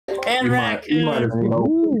And You might as well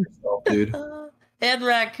Ooh. yourself, dude. And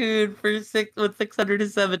Raccoon with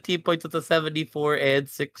 617 points with a 74 and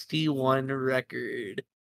 61 record.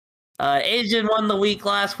 Asian won the week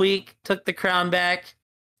last week, took the crown back.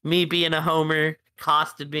 Me being a homer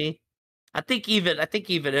costed me. I think he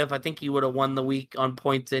would have won the week on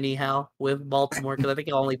points anyhow with Baltimore, because I think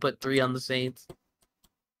he only put 3 on the Saints.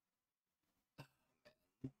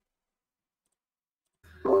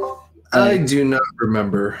 I do not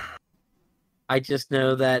remember. I just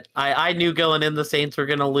know that I knew going in the Saints were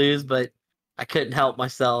going to lose, but I couldn't help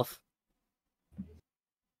myself.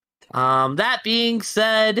 That being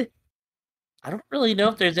said, I don't really know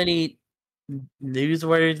if there's any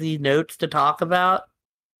newsworthy notes to talk about.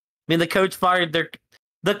 I mean, the Colts fired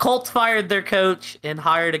their coach and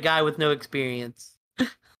hired a guy with no experience.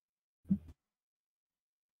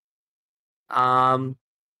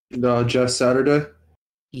 Jeff Saturday.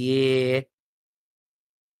 Yeah.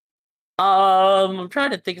 I'm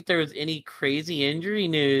trying to think if there was any crazy injury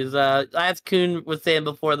news. As Kuhn was saying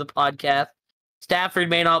before the podcast, Stafford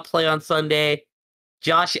may not play on Sunday.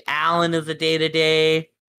 Josh Allen is a day-to-day.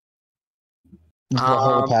 The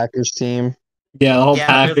whole Packers team. Yeah, the whole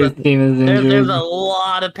Packers team is injured. There's a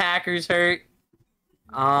lot of Packers hurt.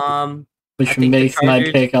 Which makes my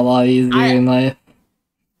pick a lot easier in life.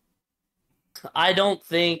 I don't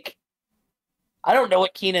know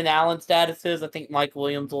what Keenan Allen's status is. I think Mike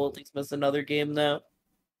Williams will at least miss another game, though.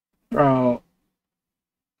 Bro.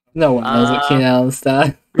 No one knows what Keenan Allen's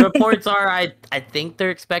status. Reports are, I think they're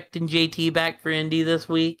expecting JT back for Indy this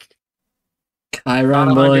week.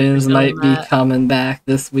 Kyron Williams might be coming back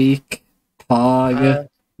this week. Pog.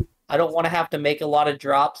 I don't want to have to make a lot of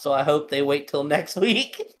drops, so I hope they wait till next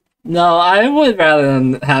week. No, I would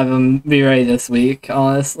rather have him be ready this week,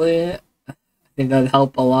 honestly. I think that'd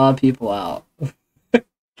help a lot of people out.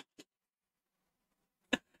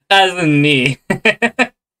 As in me.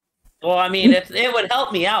 Well, I mean, it would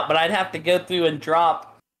help me out, but I'd have to go through and drop.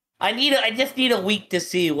 I just need a week to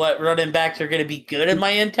see what running backs are going to be good in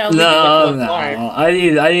my intel. No. I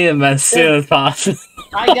need them as soon as possible.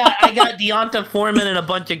 I got Deonta Foreman and a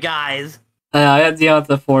bunch of guys. I got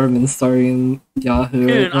Deonta Foreman starting Yahoo.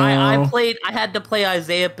 Dude, right I had to play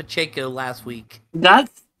Isaiah Pacheco last week.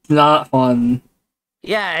 That's not fun.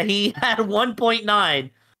 Yeah, he had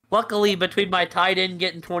 1.9. Luckily, between my tight end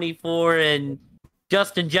getting 24 and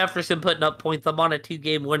Justin Jefferson putting up points, I'm on a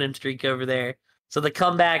 2-game winning streak over there. So the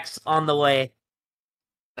comeback's on the way.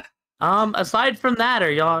 Aside from that,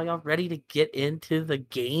 are y'all ready to get into the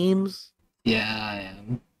games? Yeah, I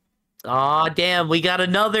am. Aw, damn, we got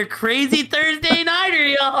another crazy Thursday nighter,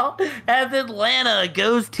 y'all, as Atlanta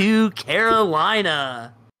goes to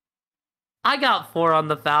Carolina. I got 4 on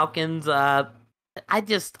the Falcons. I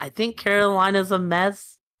think Carolina's a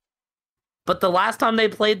mess. But the last time they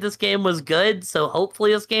played this game was good, so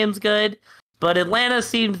hopefully this game's good. But Atlanta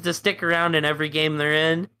seems to stick around in every game they're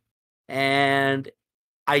in. And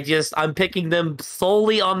I'm picking them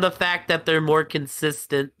solely on the fact that they're more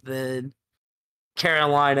consistent than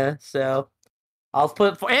Carolina. So I'll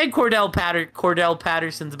put and Cordell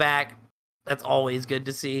Patterson's back. That's always good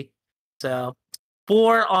to see. So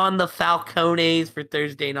 4 on the Falcones for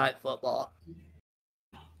Thursday Night Football.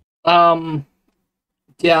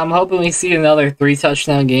 Yeah, I'm hoping we see another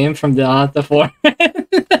 3-touchdown game from Deonta Foreman.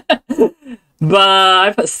 But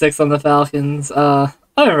I put 6 on the Falcons. I've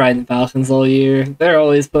been riding Falcons all year. They're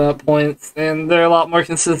always putting up points, and they're a lot more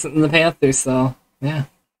consistent than the Panthers, so, yeah.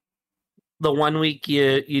 The one week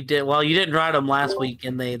you didn't ride them last week,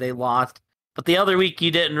 and they lost. But the other week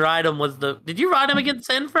you didn't ride them did you ride them against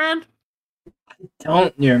San Fran?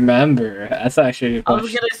 Don't remember. That's actually a question. I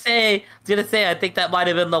was gonna say, I think that might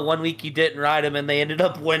have been the one week you didn't ride them, and they ended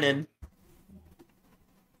up winning.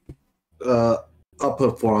 I'll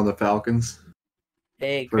put 4 on the Falcons.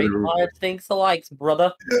 Hey, great minds think alike,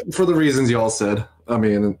 brother. For the reasons y'all said. I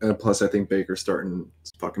mean, and plus I think Baker's starting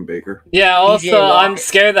fucking Baker. Yeah, also, I'm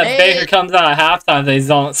scared that Baker comes out at halftime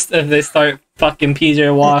if they start fucking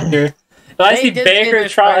PJ Walker. If I see Baker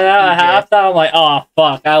trying out at halftime, I'm like, oh,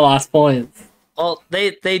 fuck, I lost points. Well, they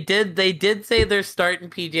did say they're starting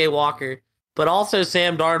PJ Walker, but also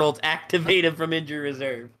Sam Darnold's activated from injury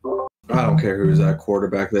reserve. I don't care who's at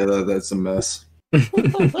quarterback there. That's a mess.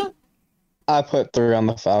 I put 3 on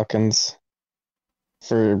the Falcons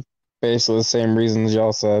for basically the same reasons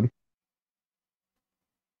y'all said.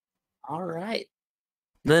 All right.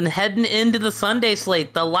 Then heading into the Sunday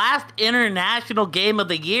slate, the last international game of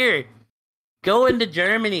the year. Going to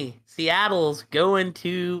Germany. Seattle's going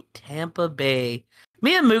to Tampa Bay.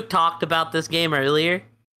 Me and Mook talked about this game earlier.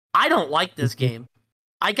 I don't like this game.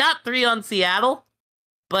 I got 3 on Seattle,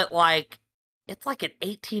 but it's like an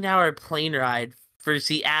 18-hour plane ride for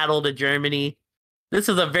Seattle to Germany. This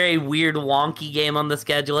is a very weird, wonky game on the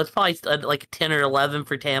schedule. It's probably like 10 or 11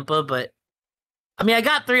 for Tampa, but I mean, I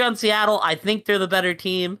got 3 on Seattle. I think they're the better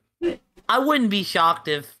team. I wouldn't be shocked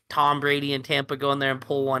if Tom Brady and Tampa go in there and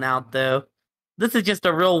pull one out, though. This is just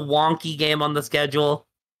a real wonky game on the schedule.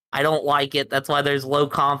 I don't like it. That's why there's low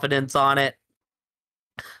confidence on it.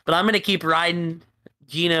 But I'm going to keep riding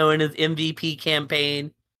Geno in his MVP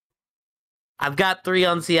campaign. I've got 3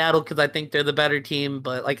 on Seattle because I think they're the better team.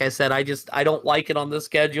 But like I said, I don't like it on the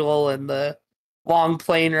schedule and the long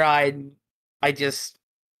plane ride. I just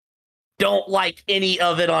don't like any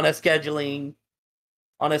of it on a scheduling,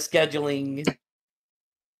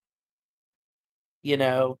 you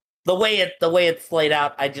know, the way it's laid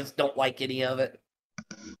out. I just don't like any of it.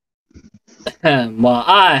 Well,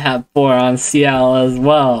 I have 4 on Seattle as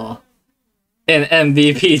well in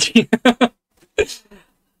MVP.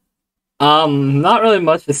 Not really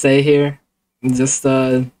much to say here. Just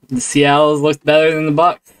the Seattle's looked better than the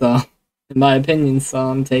Bucks, so in my opinion, so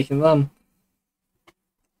I'm taking them.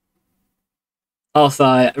 Also,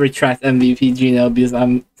 I retract MVP Geno because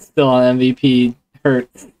I'm still on MVP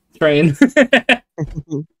Hurts train.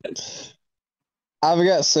 I've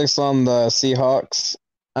got 6 on the Seahawks.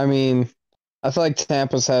 I mean, I feel like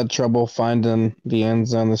Tampa's had trouble finding the end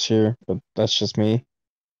zone this year, but that's just me.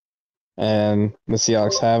 And the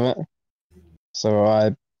Seahawks haven't. So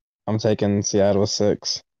I'm taking Seattle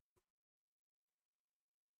 6.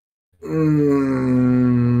 I'll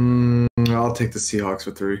take the Seahawks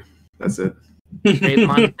with 3. That's it. Great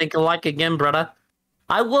mind, think alike again, brother.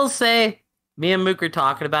 I will say, me and Mook were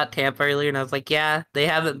talking about Tampa earlier, and I was like, yeah, they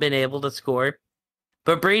haven't been able to score.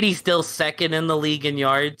 But Brady's still second in the league in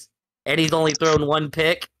yards, and he's only thrown 1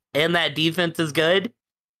 pick, and that defense is good.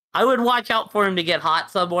 I would watch out for him to get hot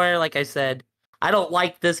somewhere. Like I said, I don't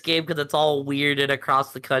like this game because it's all weird and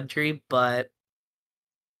across the country, but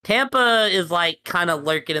Tampa is like kind of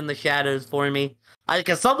lurking in the shadows for me.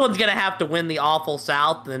 Because someone's going to have to win the awful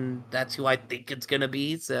South, and that's who I think it's going to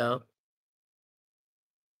be, so.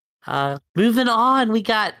 Moving on, we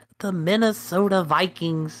got the Minnesota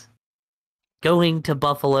Vikings going to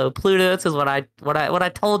Buffalo. Pluto, this is what I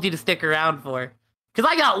told you to stick around for. Because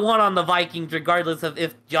I got 1 on the Vikings, regardless of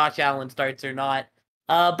if Josh Allen starts or not.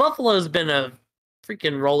 Buffalo's been a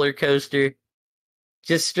freaking roller coaster.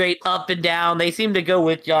 Just straight up and down. They seem to go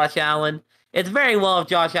with Josh Allen. It's very well if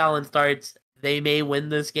Josh Allen starts, they may win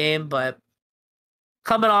this game, but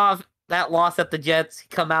coming off that loss at the Jets, he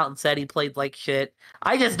come out and said he played like shit.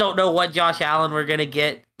 I just don't know what Josh Allen we're going to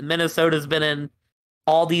get. Minnesota's been in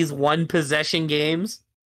all these 1-possession games,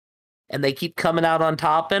 and they keep coming out on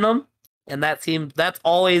top in them. And that's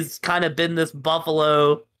always kind of been this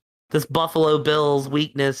Buffalo Bills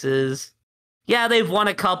weakness is, yeah, they've won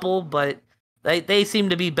a couple, but they seem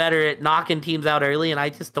to be better at knocking teams out early, and I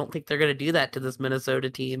just don't think they're going to do that to this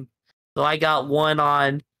Minnesota team. So I got 1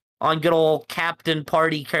 on good old Captain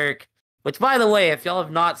Party Kirk, which, by the way, if y'all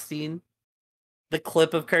have not seen the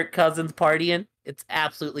clip of Kirk Cousins partying, it's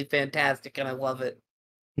absolutely fantastic, and I love it.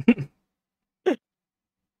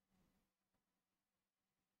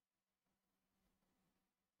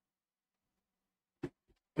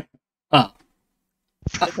 Oh.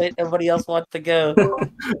 Everybody else wants to go.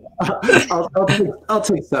 I'll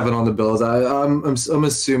take 7 on the Bills. I'm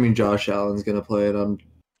assuming Josh Allen's gonna play it.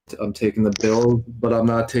 I'm taking the Bills, but I'm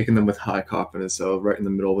not taking them with high confidence. So right in the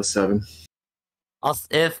middle with 7.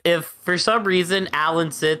 If for some reason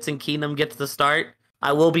Allen sits and Keenum gets the start,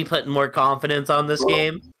 I will be putting more confidence on this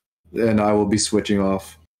game. And I will be switching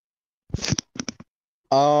off.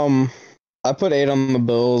 I put 8 on the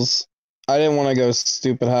Bills. I didn't want to go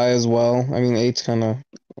stupid high as well. I mean, 8's kind of,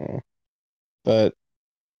 but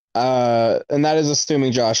and that is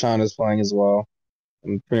assuming Josh Allen is playing as well,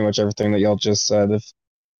 and pretty much everything that y'all just said.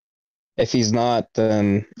 If he's not,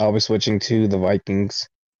 then I'll be switching to the Vikings.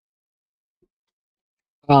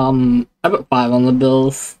 I put 5 on the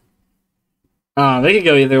Bills. They could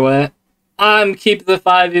go either way. I'm keeping the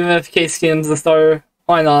 5 even if Case Keenum's the starter.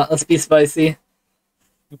 Why not? Let's be spicy.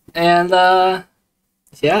 And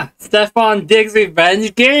yeah, Stephon Diggs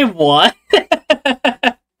revenge game. What?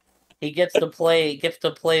 He gets to play.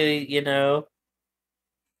 You know,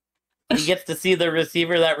 he gets to see the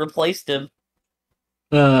receiver that replaced him.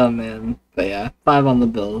 Oh man, but yeah, 5 on the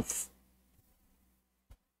Bills.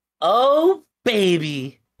 Oh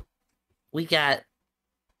baby, we got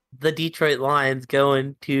the Detroit Lions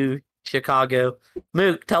going to Chicago.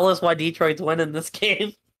 Mook, tell us why Detroit's winning this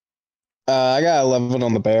game. I got 11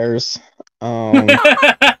 on the Bears.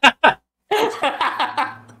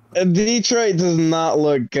 Detroit does not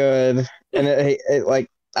look good, and it like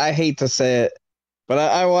I hate to say it, But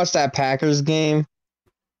I watched that Packers game,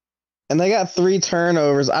 and they got 3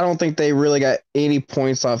 turnovers. I don't think they really got 80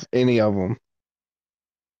 points off any of them.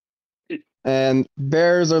 And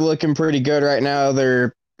Bears are looking pretty good right now.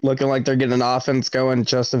 They're looking like they're getting an offense going.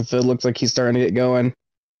 Justin Field looks like he's starting to get going.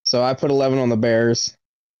 So I put 11 on the Bears.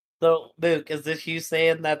 So, Luke, is this you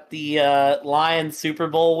saying that the Lions Super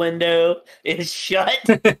Bowl window is shut?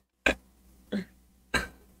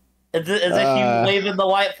 Is this you waving the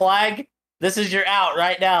white flag? This is your out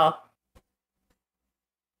right now.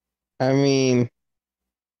 I mean,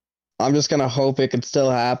 I'm just going to hope it could still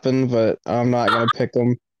happen, but I'm not going to pick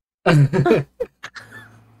them.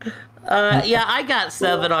 Yeah, I got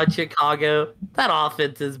 7 on Chicago. That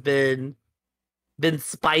offense has been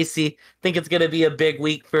spicy. Think it's gonna be a big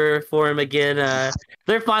week for him again.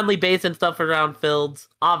 They're finally basing stuff around Fields.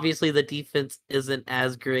 Obviously, the defense isn't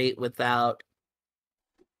as great without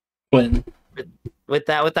Quinn.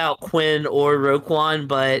 Without Quinn or Roquan,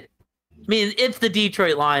 but I mean, it's the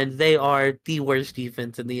Detroit Lions. They are the worst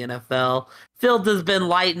defense in the NFL. Fields has been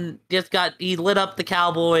lighting. He lit up the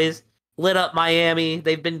Cowboys, lit up Miami.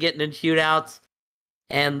 They've been getting in shootouts.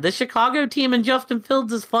 And the Chicago team and Justin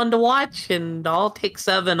Fields is fun to watch, and I'll take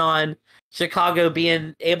 7 on Chicago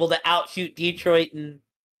being able to outshoot Detroit. And,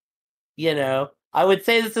 I would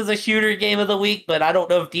say this is a shooter game of the week, but I don't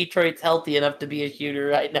know if Detroit's healthy enough to be a shooter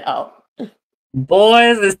right now.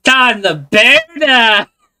 Boys, it's time to bear down!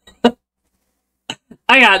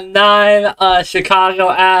 I got 9 Chicago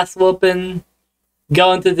ass whooping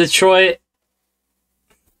going to Detroit.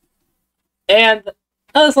 And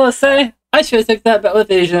I just want to say, I should have took that bet with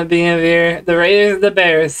Asian at the beginning of the year. The Raiders and the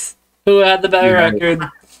Bears. Who had the better record?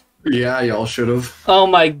 Yeah, y'all should have. Oh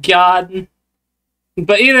my god.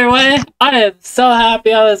 But either way, I am so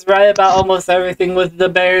happy I was right about almost everything with the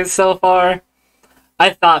Bears so far.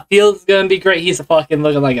 I thought Fields was going to be great. He's fucking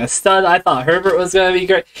looking like a stud. I thought Herbert was going to be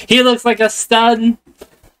great. He looks like a stud.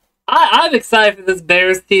 I'm excited for this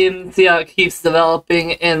Bears team, see how it keeps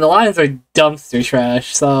developing. And the Lions are dumpster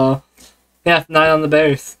trash, so yeah, 9 on the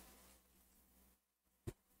Bears.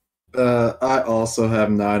 I also have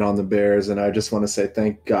 9 on the Bears, and I just want to say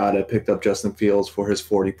thank God I picked up Justin Fields for his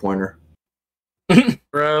 40-pointer.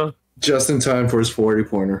 Bro. Just in time for his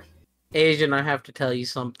 40-pointer. Asian, I have to tell you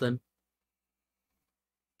something.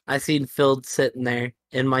 I seen Fields sitting there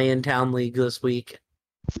in my in-town league this week.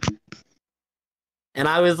 And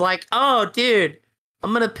I was like, oh, dude,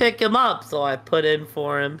 I'm going to pick him up. So I put in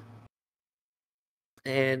for him.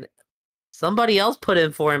 And somebody else put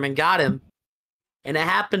in for him and got him. And it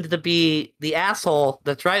happened to be the asshole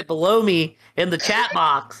that's right below me in the chat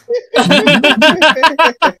box.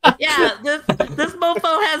 Yeah, this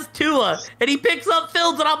mofo has Tua, and he picks up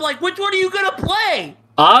Fields, and I'm like, which one are you gonna play?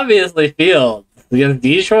 Obviously Fields. Against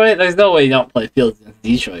Detroit? There's no way you don't play Fields against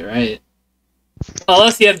Detroit, right?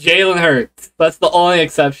 Unless you have Jalen Hurts. That's the only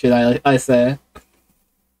exception, I say.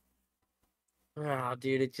 Oh,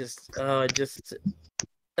 dude, it just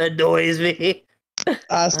annoys me.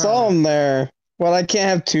 I saw him there. Well, I can't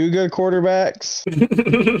have 2 good quarterbacks.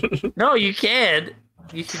 No, you can.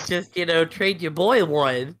 You should just, trade your boy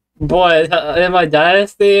one. Boy, in my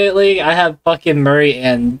Dynasty League, I have fucking Murray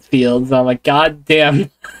and Fields. I'm like, god damn.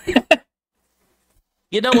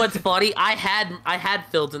 You know what's funny? I had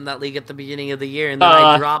Fields in that league at the beginning of the year, and then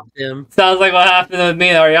I dropped him. Sounds like what happened with me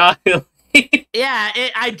in our Yahoo. Yeah,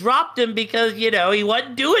 I dropped him because, he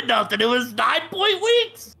wasn't doing nothing. It was 9-point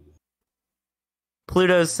weeks.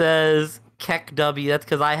 Pluto says... Keck W, that's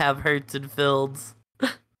because I have Hurts and Fields.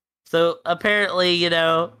 So apparently,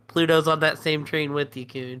 Pluto's on that same train with you,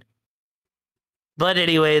 Coon. But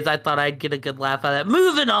anyways, I thought I'd get a good laugh out of that.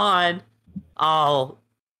 Moving on. Oh,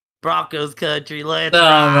 Broncos country, let's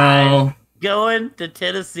ride. No. Going to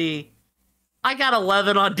Tennessee. I got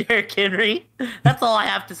 11 on Derrick Henry. That's all I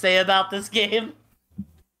have to say about this game.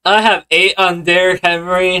 I have 8 on Derrick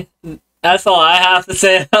Henry. That's all I have to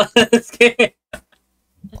say about this game.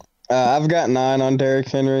 I've got 9 on Derrick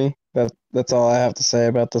Henry. That's all I have to say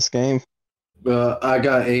about this game. I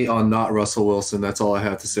got 8 on not Russell Wilson. That's all I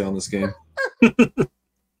have to say on this game.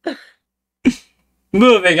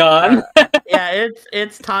 Moving on. Yeah,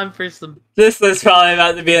 it's time for some... This is probably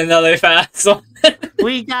about to be another fast one.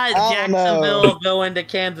 We got Jacksonville going to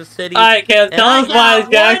Kansas City. Alright, Cam, tell us why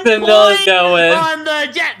Jacksonville is going. On the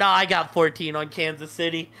No, I got 14 on Kansas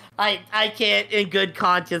City. I can't, in good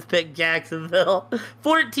conscience, pick Jacksonville.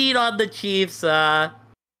 14 on the Chiefs. Yeah,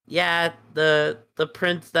 the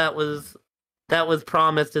prince that was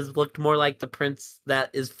promised has looked more like the prince that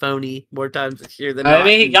is phony more times this year than not. I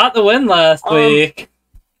mean, he got the win last week.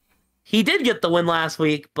 He did get the win last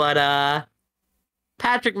week, but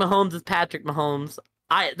Patrick Mahomes is Patrick Mahomes.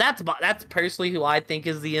 that's personally who I think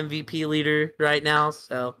is the MVP leader right now.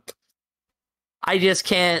 So I just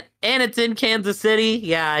can't. And it's in Kansas City.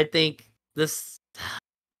 Yeah, I think this.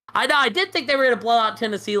 I know I did think they were going to blow out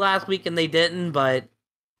Tennessee last week, and they didn't. But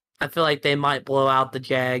I feel like they might blow out the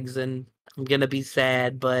Jags, and I'm gonna be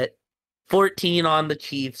sad. But 14 on the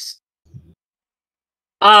Chiefs.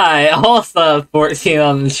 I also have 14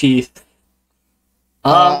 on the Chiefs.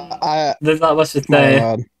 There's not much to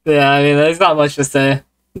say. Yeah, I mean, there's not much to say.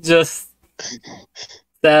 Just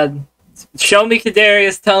sad. Show me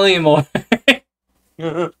Kadarius, tell me more.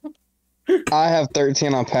 I have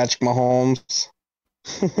 13 on Patrick Mahomes.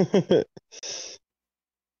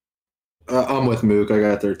 I'm with Mook. I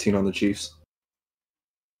got 13 on the Chiefs.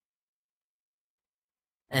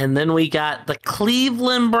 And then we got the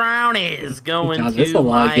Cleveland Brownies going to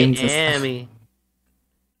Miami.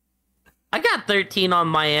 I got 13 on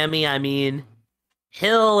Miami. I mean,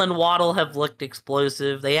 Hill and Waddle have looked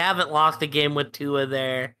explosive. They haven't lost a game with Tua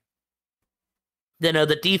there. You know,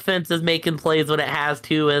 the defense is making plays when it has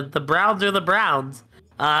to, and the Browns are the Browns.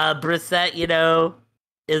 Brissett,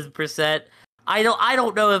 is Brissett. I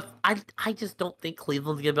don't know if I just don't think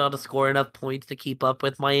Cleveland's gonna be able to score enough points to keep up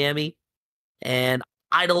with Miami. And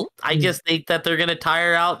I just think that they're gonna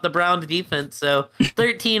tire out the Browns defense. So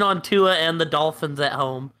 13 on Tua and the Dolphins at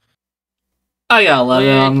home. I got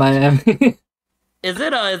 11 on Miami. Is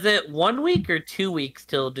it 1 week or 2 weeks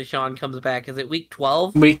till Deshaun comes back? Is it week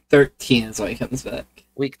 12? Week 13 is when he comes back.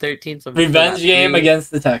 Week 13. So revenge game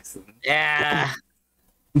against the Texans. Yeah.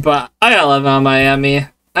 But I got 11 on Miami.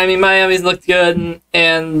 I mean, Miami's looked good,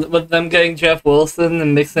 and with them getting Jeff Wilson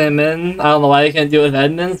and mixing him in, I don't know why they can't do it with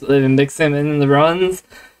Edmonds, but they've been mixing him in the runs.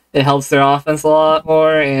 It helps their offense a lot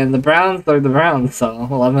more, and the Browns are the Browns, so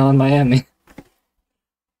 11 on Miami.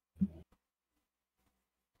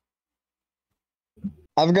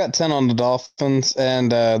 I've got 10 on the Dolphins,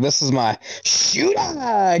 and this is my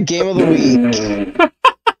shooter game of the week.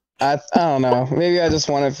 I don't know. Maybe I just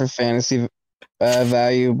want it for fantasy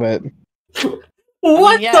value, but...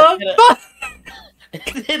 What the fuck?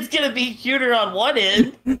 It's gonna be shooter on one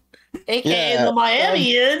end, aka the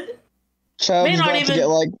Miami end. Chubb's about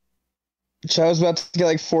to get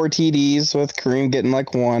like 4 TDs with Kareem getting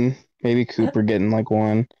like 1, maybe Cooper getting like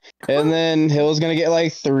 1, and then Hill's gonna get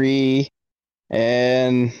like 3,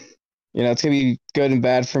 and it's gonna be good and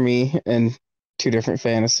bad for me in 2 different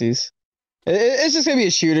fantasies. It's just gonna be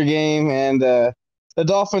a shooter game, and the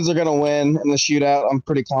Dolphins are gonna win in the shootout. I'm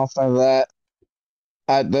pretty confident of that.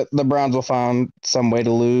 The Browns will find some way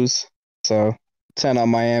to lose. So 10 on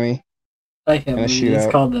Miami. I can't believe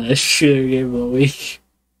it's called the shooter game of the week.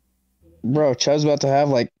 Bro, Chubb's about to have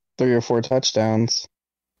like 3 or 4 touchdowns.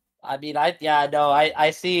 I mean,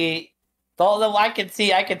 I see. Although I could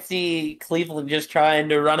see Cleveland just trying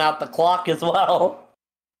to run out the clock as well.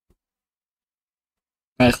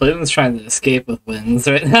 Cleveland's trying to escape with wins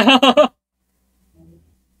right now.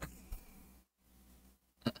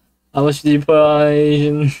 How much did you put on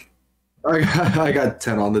Asian? I got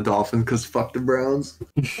 10 on the Dolphins because fuck the Browns.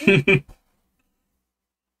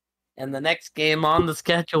 And the next game on the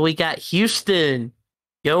schedule, we got Houston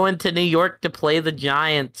going to New York to play the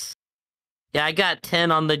Giants. Yeah, I got 10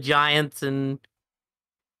 on the Giants, and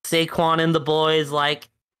Saquon and the boys.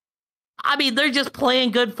 They're just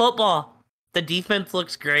playing good football. The defense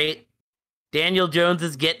looks great. Daniel Jones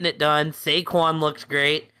is getting it done. Saquon looks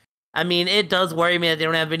great. I mean, it does worry me that they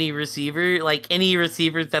don't have any receivers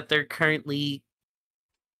that they're currently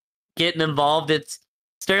getting involved. It's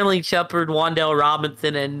Sterling Shepard, Wan'Dale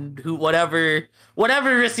Robinson, and whatever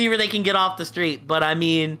receiver they can get off the street. But I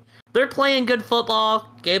mean, they're playing good football.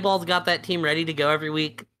 Gayball's got that team ready to go every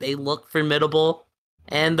week. They look formidable,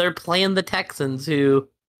 and they're playing the Texans, who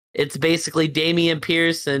it's basically Dameon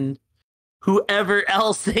Pierce and whoever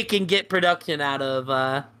else they can get production out of.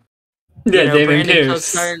 Dameon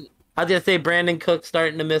Pierce. I was going to say Brandon Cook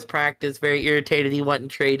starting to miss practice. Very irritated he wasn't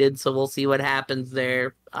traded, so we'll see what happens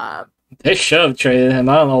there. They should have traded him.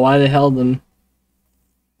 I don't know why they held him.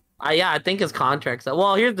 I think his contract's up.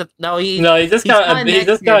 Well, he just got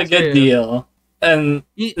a good deal, and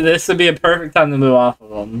this would be a perfect time to move off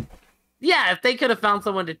of him. Yeah, if they could have found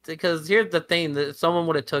someone because here's the thing, that if someone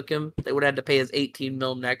would have took him, they would have had to pay his $18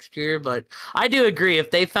 million next year. But I do agree,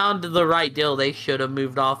 if they found the right deal, they should have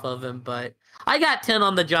moved off of him. But I got 10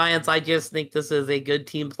 on the Giants. I just think this is a good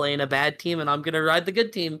team playing a bad team, and I'm gonna ride the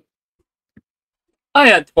good team. I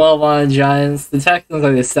got 12 on the Giants. The Texans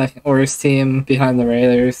are the second worst team behind the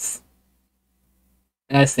Raiders.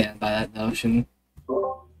 And I stand by that notion.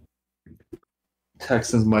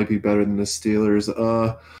 Texans might be better than the Steelers.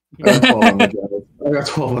 I got 12 on the Giants. I got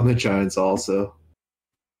 12 on the Giants also.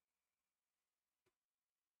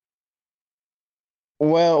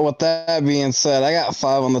 Well, with that being said, I got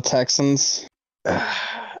 5 on the Texans. I'm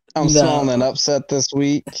No. smelling an upset this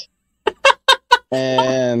week.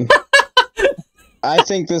 And I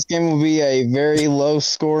think this game will be a very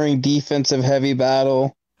low-scoring, defensive-heavy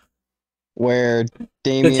battle where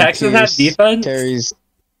Damian Texans have Pierce defense?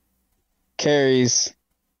 carries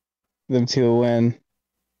them to a win.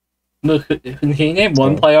 Look, can you name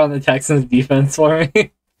one player on the Texans defense for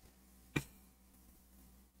me?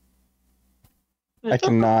 I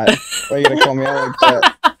cannot. Why are you gonna call me out like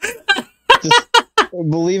that? Just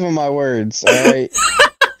believe in my words, alright?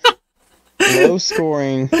 Low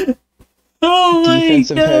scoring,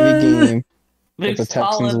 defensive heavy game. With the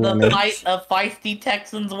Texans winning. A feisty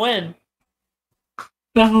Texans win.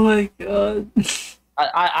 Oh my god.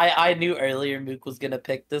 I knew earlier Mook was gonna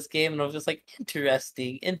pick this game, and I was just like,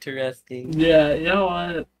 interesting. Yeah, you know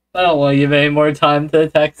what? I don't want to give any more time to the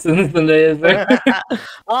Texans than they deserve.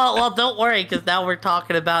 well, don't worry, because now we're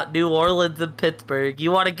talking about New Orleans and Pittsburgh.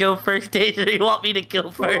 You want to go first, Dave, or you want me to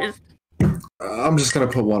go first? I'm just gonna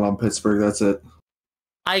put 1 on Pittsburgh. That's it.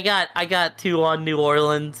 I got 2 on New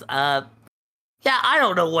Orleans. Yeah, I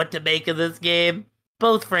don't know what to make of this game.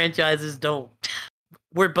 Both franchises don't.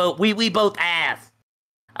 We both ass.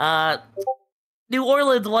 New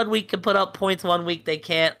Orleans 1 week can put up points, 1 week they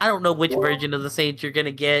can't. I don't know which version of the Saints you're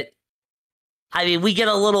gonna get. I mean, we get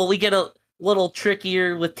a little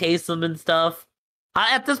trickier with Taysom and stuff.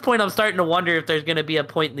 At this point, I'm starting to wonder if there's gonna be a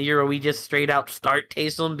point in the year where we just straight out start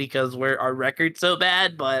Taysom because our record's so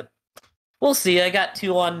bad. But we'll see. I got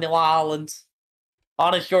 2 on New Orleans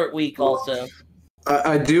on a short week, also.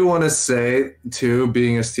 I do want to say, too,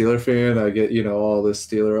 being a Steeler fan, I get, all the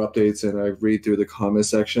Steeler updates and I read through the comment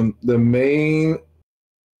section. The main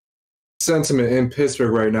sentiment in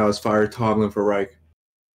Pittsburgh right now is fire Tomlin for Reich.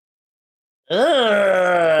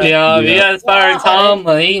 Yeah, if you guys fire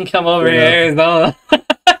Tomlin, he can come over here, Arizona.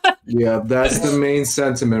 Yeah, that's the main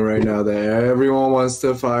sentiment right now. That everyone wants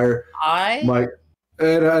to fire Mike.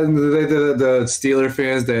 And the Steeler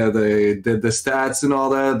fans, they did the stats and all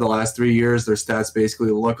that. The last 3 years, their stats basically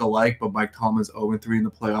look alike, but Mike Tomlin's 0-3 in the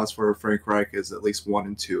playoffs for Frank Reich is at least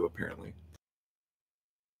 1-2, apparently.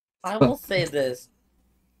 I will say this.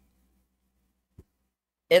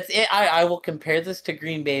 I will compare this to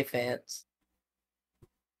Green Bay fans.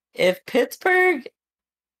 If Pittsburgh...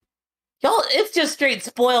 Y'all, it's just straight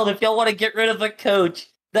spoiled if y'all want to get rid of a coach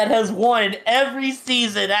that has won every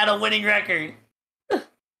season at a winning record.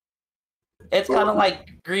 It's kind of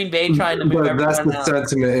like Green Bay trying to move everyone out. That's the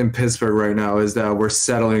sentiment in Pittsburgh right now, is that we're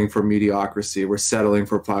settling for mediocrity. We're settling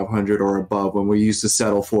for 500 or above when we used to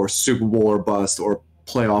settle for Super Bowl or bust or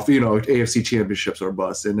playoff, AFC championships or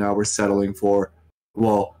bust. And now we're settling for,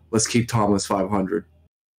 well, let's keep Tomlin's 500.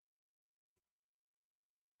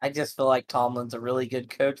 I just feel like Tomlin's a really good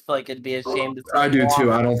coach. I feel like it'd be a shame to see I do him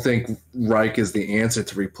too. off. I don't think Reich is the answer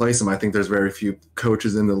to replace him. I think there's very few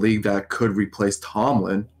coaches in the league that could replace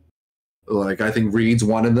Tomlin. Like, I think Reed's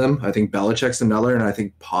one of them. I think Belichick's another, and I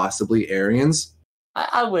think possibly Arians.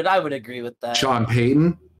 I would agree with that. Sean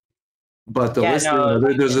Payton. But the list,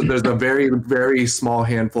 there's a very, very small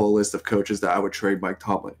handful list of coaches that I would trade Mike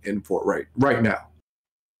Tomlin in for right now.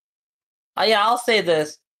 Yeah, I'll say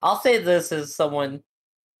this. I'll say this as someone.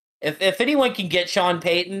 If anyone can get Sean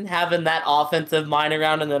Payton having that offensive mind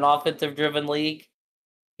around in an offensive-driven league,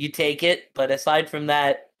 you take it. But aside from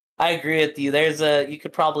that, I agree with you. You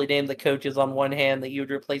could probably name the coaches on one hand that you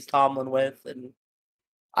would replace Tomlin with, and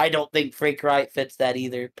I don't think Frank Reich fits that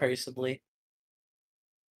either, personally.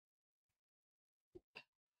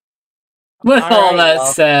 With all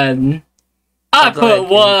that said, I put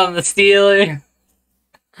 1 on the Steelers.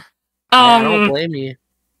 I don't blame you.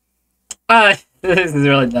 This is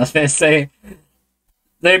really nothing to say.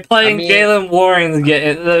 They're playing Jalen Warren's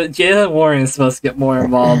Jalen Warren is supposed to get more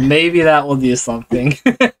involved. Maybe that will do something.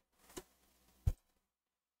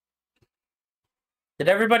 Did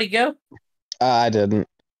everybody go? I didn't.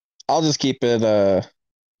 I'll just keep it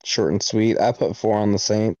short and sweet. I put 4 on the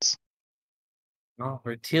Saints. Oh,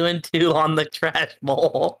 we're 2-2 on the trash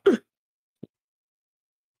bowl.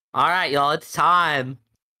 All right, y'all, it's time.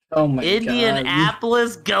 Oh my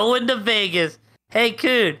Indianapolis going to Vegas. Hey,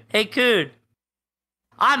 Coon.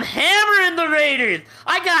 I'm hammering the Raiders.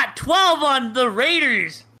 I got 12 on the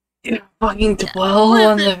Raiders. You're fucking 12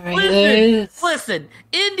 on the Raiders. Listen,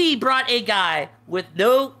 Indy brought a guy with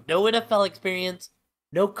no NFL experience,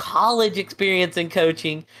 no college experience in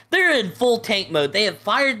coaching. They're in full tank mode. They have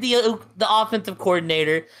fired the offensive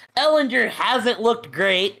coordinator. Ellinger hasn't looked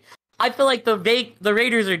great. I feel like the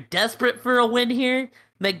Raiders are desperate for a win here.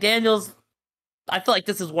 McDaniels, I feel like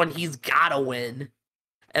this is one he's got to win.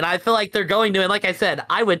 And I feel like they're going to, and like I said,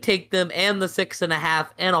 I would take them and the 6.5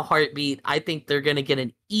 and a heartbeat. I think they're going to get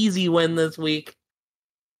an easy win this week.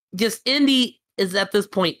 Just Indy is at this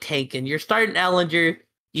point tanking. You're starting Ellinger.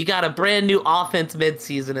 You got a brand new offense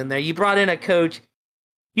midseason in there. You brought in a coach.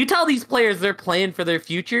 You tell these players they're playing for their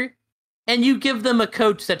future, and you give them a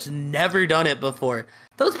coach that's never done it before.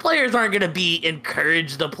 Those players aren't going to be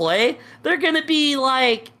encouraged to play. They're going to be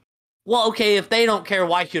like, well, okay, if they don't care,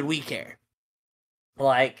 why should we care?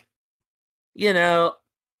 Like, you know,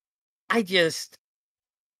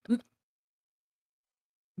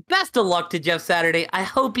 best of luck to Jeff Saturday. I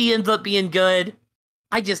hope he ends up being good.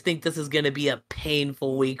 I just think this is going to be a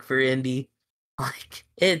painful week for Indy. Like,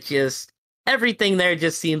 everything there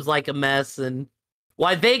just seems like a mess. And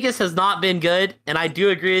why Vegas has not been good, and I do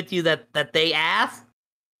agree with you that they ass,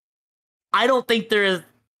 I don't think they're as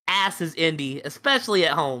ass as Indy, especially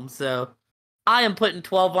at home. So I am putting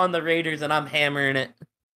 12 on the Raiders, and I'm hammering it.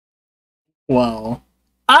 Well,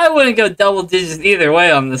 I wouldn't go double digits either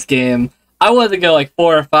way on this game. I wanted to go like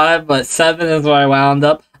 4 or 5, but 7 is where I wound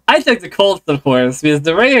up. I took the Colts, of course, because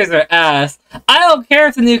the Raiders are ass. I don't care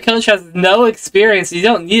if the new coach has no experience. You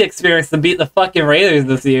don't need experience to beat the fucking Raiders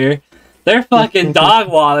this year. They're fucking dog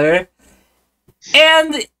water.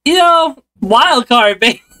 And, wild card,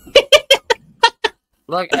 baby.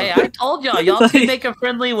 Look, hey, I told y'all can make a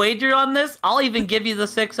friendly wager on this. I'll even give you the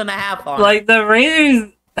 6.5 on it. Like, the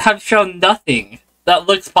Raiders have shown nothing that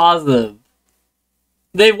looks positive.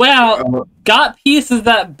 They went out, got pieces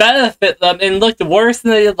that benefit them, and looked worse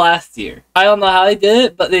than they did last year. I don't know how they did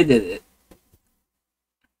it, but they did it.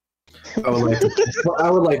 I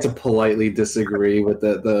would like to politely disagree with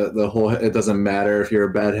the whole. It doesn't matter if you're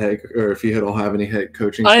a bad head or if you don't have any head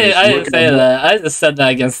coaching. I didn't say that. I just said that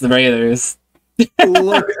against the Raiders.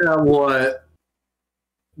 Look at what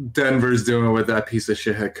Denver's doing with that piece of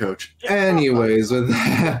shit head coach. Anyways, with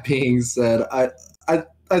that being said, I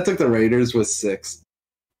took the Raiders with 6.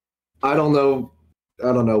 I don't know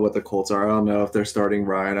what the Colts are. I don't know if they're starting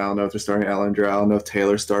Ryan. I don't know if they're starting Ellinger. I don't know if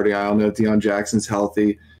Taylor's starting. I don't know if Deion Jackson's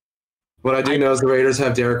healthy. What I do know is the Raiders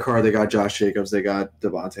have Derek Carr. They got Josh Jacobs. They got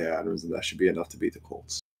Devontae Adams, and that should be enough to beat the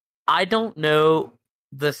Colts. I don't know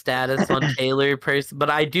the status on Taylor, but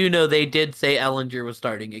I do know they did say Ellinger was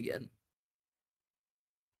starting again.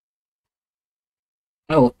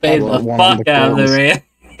 I will fade the fuck out of the Raiders.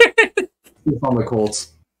 6 on the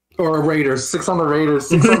Colts. Or Raiders. 6 on the Raiders.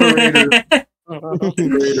 6 on the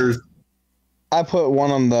Raiders. Raiders. I put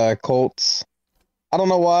 1 on the Colts. I don't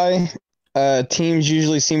know why. Teams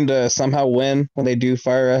usually seem to somehow win when they do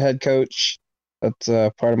fire a head coach. That's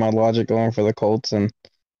part of my logic going for the Colts. And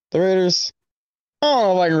the Raiders, I don't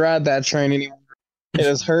know if I can ride that train anymore. It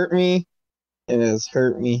has hurt me. It has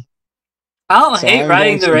hurt me. I don't hate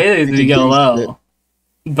riding the Raiders if you go low.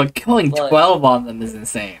 But going 12 on them is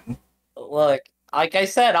insane. Look, like I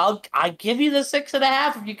said, I'll give you the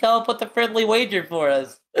 6.5 if you come up with a friendly wager for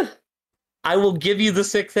us. I will give you the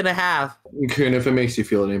 6.5. Okay, and if it makes you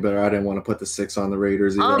feel any better, I didn't want to put the 6 on the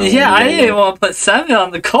Raiders either. I didn't want to put 7 on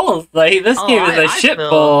the Colts. Like, this game is a shit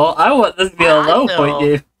bowl. I want this to be a low point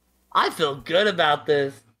game. I feel good about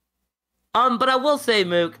this. But I will say,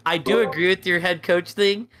 Mook, I do agree with your head coach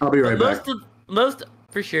thing. I'll be right back.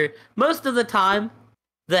 Most of the time,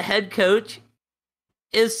 the head coach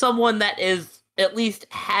is someone that is at least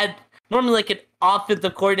had normally like an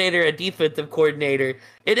offensive coordinator, a defensive coordinator.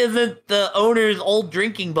 It isn't the owner's old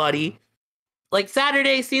drinking buddy. Like,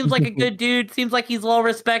 Saturday seems like a good dude, seems like he's well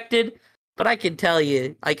respected, but I can tell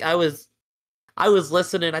you, like, I was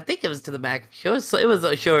listening, I think it was to the Mac show. It was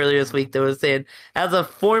a show earlier this week that was saying, as a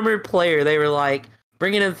former player, they were like,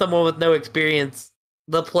 bringing in someone with no experience,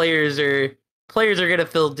 the players are going to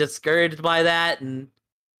feel discouraged by that, and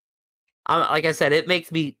like I said, it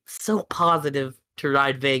makes me so positive to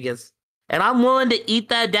ride Vegas. And I'm willing to eat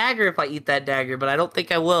that dagger if I eat that dagger, but I don't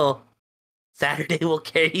think I will. Saturday will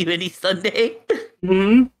carry you any Sunday.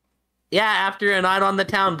 Mm-hmm. Yeah, after a night on the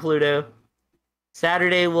town, Pluto.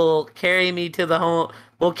 Saturday will carry me to the home.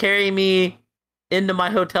 Will carry me into my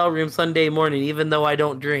hotel room Sunday morning, even though I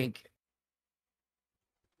don't drink.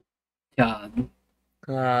 God.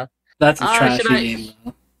 That's a trashy game,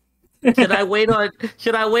 though. Should I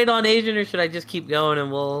wait on Asian, or should I just keep going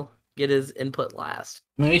and we'll get his input last?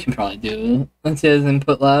 We should probably do it. Let's get his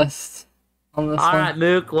input last on this one. Alright,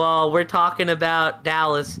 Mook, well, we're talking about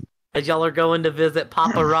Dallas, as y'all are going to visit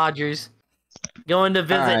Papa Rogers. Going to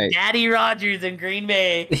visit Daddy Rogers in Green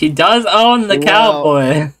Bay. He does own the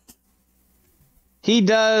Cowboy. He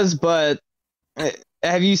does, but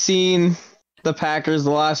have you seen the Packers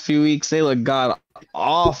the last few weeks? They look god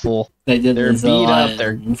awful. They're beat up.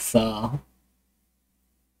 They're so.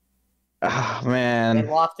 Oh, man. They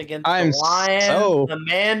lost against the Lions, the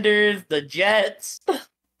Manders, the Jets.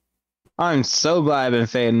 I'm so glad I've been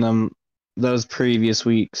fading them those previous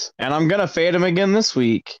weeks. And I'm going to fade them again this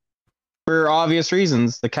week for obvious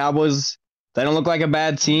reasons. The Cowboys, they don't look like a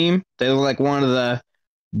bad team. They look like one of the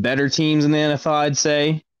better teams in the NFL, I'd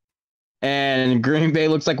say. And Green Bay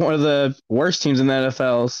looks like one of the worst teams in the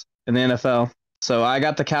NFL. So I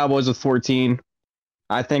got the Cowboys with 14.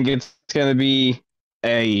 I think it's going to be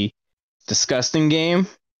a disgusting game.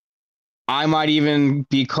 I might even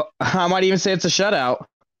say it's a shutout.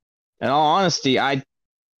 In all honesty, I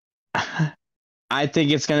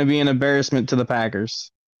think it's going to be an embarrassment to the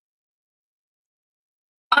Packers.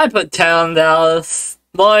 I put 10 on Dallas.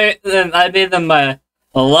 Boy, then I made them my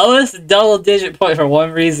lowest double-digit point for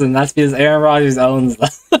one reason. That's because Aaron Rodgers owns them.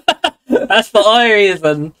 That's the only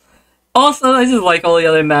reason. Also, I just like all the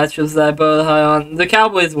other matchups that I put high on. The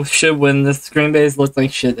Cowboys should win this. Green Bay's looked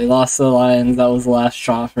like shit. They lost to the Lions. That was the last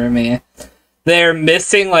straw for me. They're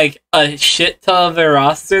missing, like, a shit ton of their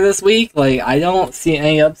roster this week. Like, I don't see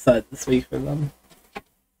any upset this week for them.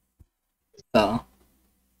 So,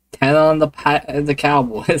 10 on the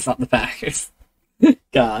Cowboys, not the Packers.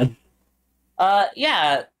 God.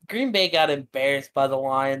 Yeah, Green Bay got embarrassed by the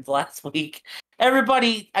Lions last week.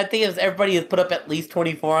 Everybody has put up at least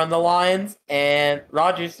 24 on the Lions, and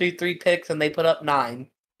Rodgers threw 3 picks, and they put up 9.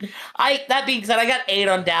 That being said, I got 8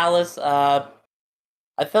 on Dallas. I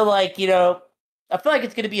feel like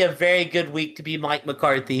it's going to be a very good week to be Mike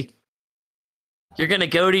McCarthy. You're going to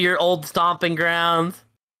go to your old stomping grounds,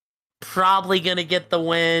 probably going to get the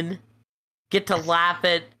win, get to laugh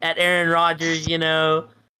at Aaron Rodgers,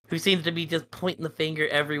 who seems to be just pointing the finger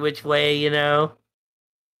every which way,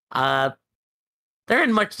 There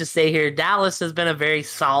isn't much to say here. Dallas has been a very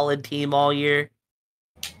solid team all year.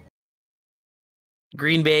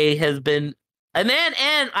 Green Bay has been... And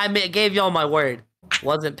I gave y'all my word.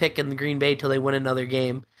 Wasn't picking the Green Bay till they win another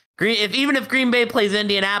game. Even if Green Bay plays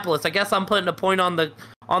Indianapolis, I guess I'm putting a point on the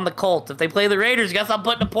Colts. If they play the Raiders, I guess I'm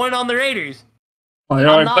putting a point on the Raiders. Well, you're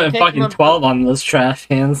already putting fucking 12 on those trash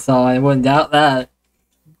cans, so I wouldn't doubt that.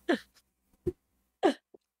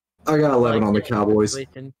 I got 11 on the Cowboys.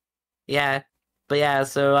 Yeah. But yeah,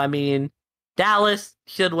 so, Dallas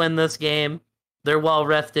should win this game. They're well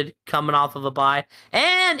rested, coming off of a bye.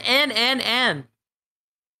 And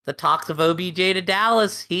the talks of OBJ to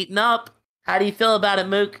Dallas heating up. How do you feel about it,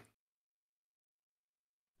 Mook?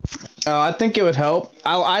 I think it would help.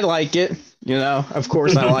 I like it. Of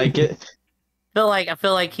course I like it. I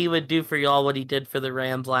feel like he would do for y'all what he did for the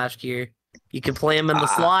Rams last year. You could play him in the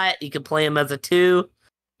slot. You could play him as a 2.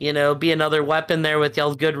 Be another weapon there with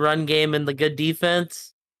y'all's good run game and the good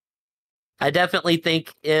defense. I definitely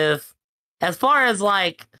think as far as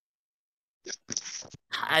I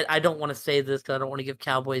don't want to say this because I don't want to give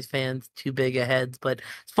Cowboys fans too big a heads, but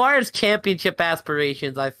as far as championship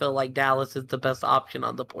aspirations, I feel like Dallas is the best option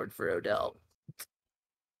on the board for Odell.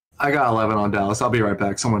 I got 11 on Dallas. I'll be right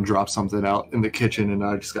back. Someone dropped something out in the kitchen, and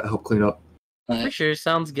I just got to help clean up. For sure,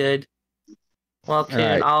 sounds good. Well,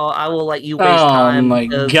 Ken, right. I will let you waste time. Oh my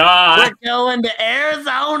god! We're going to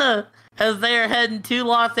Arizona as they are heading to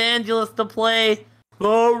Los Angeles to play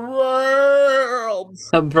the Rams.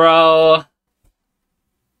 Bro,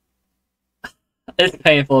 it's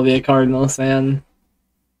painful to be a Cardinals fan.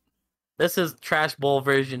 This is Trash Bowl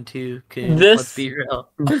version 2. Let's be real.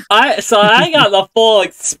 I got the full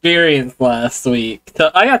experience last week. So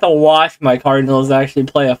I got to watch my Cardinals actually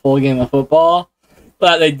play a full game of football.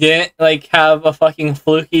 But they didn't have a fucking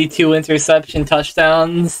fluky 2 interception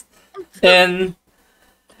touchdowns. And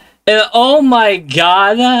oh my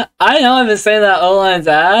god, I know I've been saying that O-line's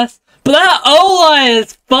ass, but that O-line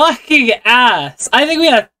is fucking ass. I think we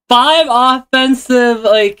had 5 offensive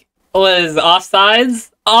offsides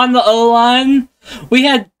on the O-line. We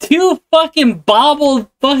had 2 fucking bobbled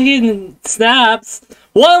fucking snaps.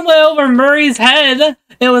 One went over Murray's head.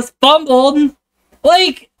 It was fumbled.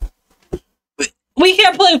 We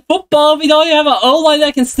can't play football if we don't have an O-line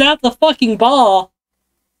that can snap the fucking ball.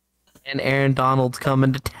 And Aaron Donald's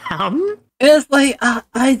coming to town. It's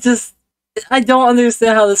I don't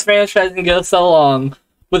understand how this franchise can go so long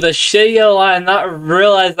with a shitty O-line and not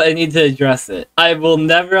realize that I need to address it. I will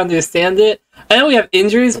never understand it. I know we have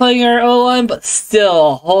injuries playing our O-line, but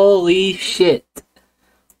still, holy shit.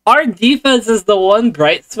 Our defense is the one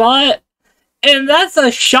bright spot, and that's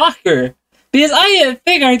a shocker. Because I didn't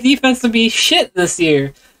think our defense would be shit this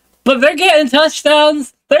year. But they're getting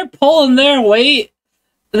touchdowns. They're pulling their weight.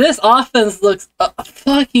 This offense looks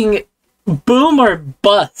fucking boom or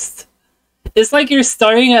bust. It's like you're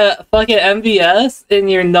starting a fucking MVS in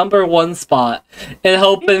your number 1 spot and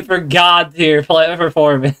hoping for God tier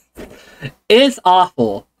performance. It's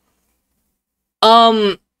awful.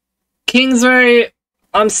 Kingsbury,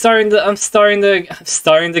 I'm starting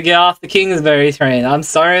to get off the Kingsbury train. I'm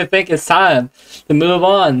starting to think it's time to move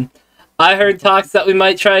on. I heard talks that we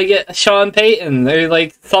might try to get Sean Payton. They're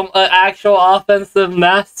like some actual offensive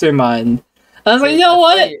mastermind. I was like, you know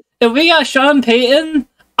what? If we got Sean Payton,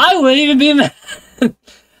 I wouldn't even be mad.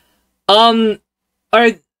 I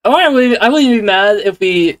wouldn't be mad if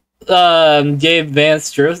we gave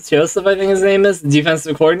Vance Joseph, I think his name is, the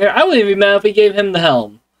defensive coordinator. I wouldn't be mad if we gave him the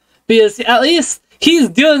helm. Because at least he's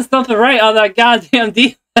doing something right on that goddamn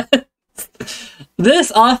defense.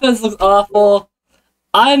 This offense looks awful.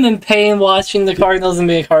 I'm in pain watching the Cardinals and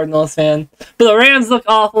being a Cardinals fan. But the Rams look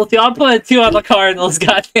awful too. I'm putting 2 on the Cardinals,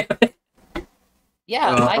 goddammit.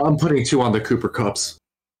 Yeah, I'm putting 2 on the Cooper Cups.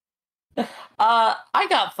 I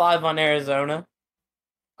got 5 on Arizona.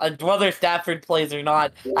 Whether Stafford plays or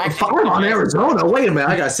not. 5 on Arizona? Wait a minute,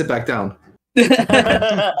 I gotta sit back down.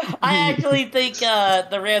 I actually think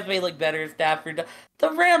the Rams may look better if Stafford.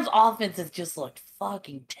 The Rams' offense has just looked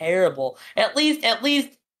fucking terrible. At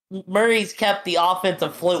least Murray's kept the offense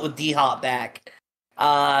afloat with D-Hop back.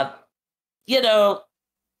 You know,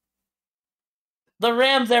 the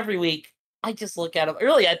Rams every week, I just look at them.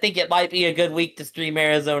 Really, I think it might be a good week to stream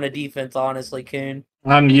Arizona defense, honestly, Coon.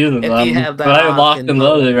 I'm using them, but I'm locked and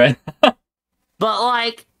loaded right now. But,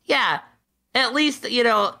 like, yeah, at least, you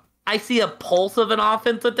know, I see a pulse of an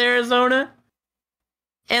offense with Arizona.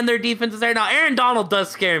 And their defense is there. Now, Aaron Donald does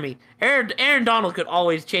scare me. Aaron Donald could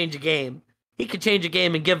always change a game. He could change a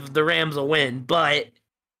game and give the Rams a win. But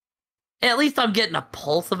at least I'm getting a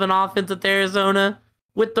pulse of an offense with Arizona.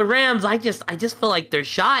 With the Rams, I just feel like they're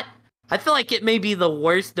shot. I feel like it may be the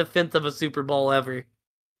worst defense of a Super Bowl ever.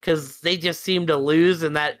 Because they just seem to lose,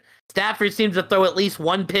 and that Stafford seems to throw at least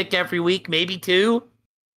 1 pick every week, maybe 2.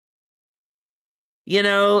 You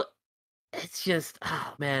know, it's just,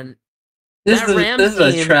 oh man. This is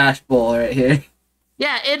a trash bowl right here.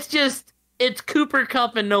 Yeah, it's Cooper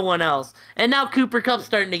Kupp and no one else. And now Cooper Kupp's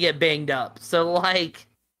starting to get banged up. So, like,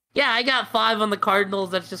 yeah, I got 5 on the Cardinals.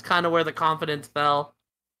 That's just kind of where the confidence fell.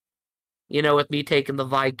 You know, with me taking the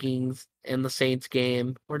Vikings and the Saints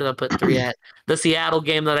game. Where did I put 3 at? The Seattle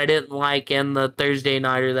game that I didn't like and the Thursday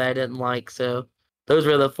nighter that I didn't like. So those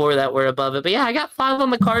were the 4 that were above it. But yeah, I got 5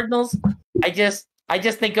 on the Cardinals. I just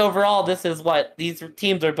think overall this is what these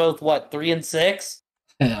teams are both 3-6.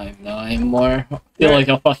 I don't even know anymore. I feel like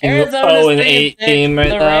a fucking 0-8 team right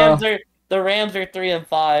now. The Rams are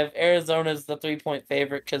 3-5. Arizona's the 3-point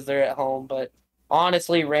favorite because they're at home. But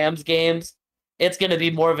honestly, Rams games, it's going to be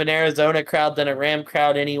more of an Arizona crowd than a Ram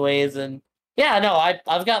crowd anyways. And yeah, no,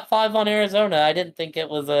 I've got 5 on Arizona. I didn't think it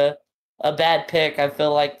was a bad pick. I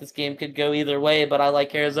feel like this game could go either way, but I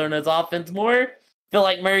like Arizona's offense more. Feel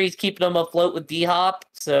like Murray's keeping them afloat with D-Hop.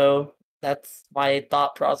 So that's my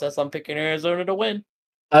thought process on picking Arizona to win.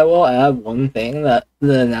 I will add one thing that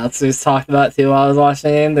the announcers talked about too while I was watching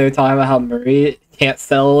the game. They were talking about how Murray can't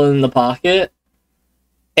settle in the pocket.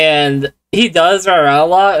 And he does run around a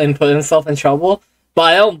lot and put himself in trouble. But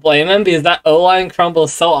I don't blame him because that O-line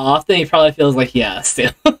crumbles so often, he probably feels like he has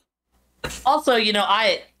to. Also, you know,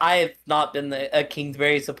 I have not been a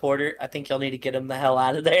Kingsbury supporter. I think you'll need to get him the hell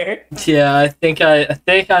out of there. Yeah, I think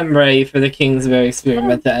I'm ready for the Kingsbury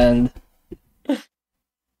experiment to end. I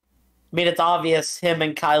mean, it's obvious him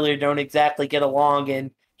and Kyler don't exactly get along,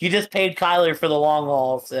 and you just paid Kyler for the long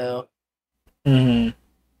haul, so. Mm-hmm.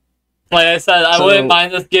 Like I said, I wouldn't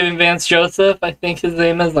mind just giving Vance Joseph, I think his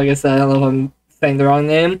name is. Like I said, I don't know if I'm saying the wrong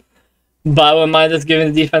name. But I wouldn't mind just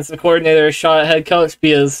giving the defensive coordinator a shot at head coach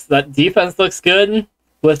because that defense looks good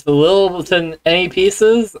with little to any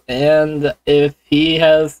pieces. And if he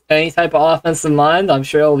has any type of offense in mind, I'm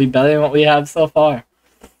sure it'll be better than what we have so far.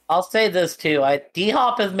 I'll say this too.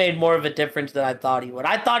 D-Hop has made more of a difference than I thought he would.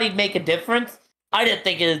 I thought he'd make a difference. I didn't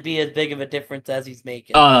think it would be as big of a difference as he's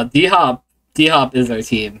making. D-Hop is our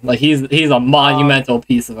team. Like he's a monumental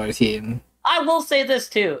piece of our team. I will say this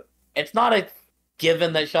too. It's not a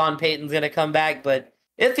given that Sean Payton's gonna come back, but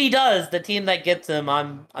if he does, the team that gets him,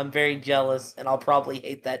 I'm very jealous, and I'll probably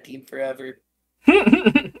hate that team forever.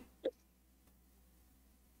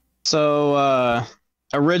 So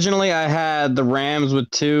originally I had the Rams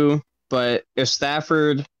with 2, but if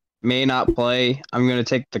Stafford may not play, I'm gonna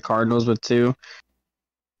take the Cardinals with 2.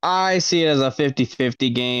 I see it as a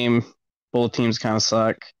 50-50 game. Both teams kind of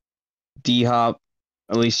suck. D-Hop,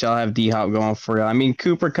 at least y'all have D-Hop going for you. I mean,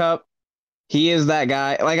 Cooper Kupp, he is that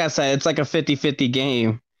guy. Like I said, it's like a 50-50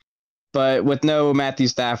 game. But with no Matthew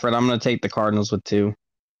Stafford, I'm going to take the Cardinals with 2.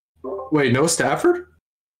 Wait, no Stafford?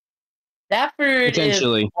 Stafford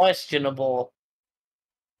is questionable.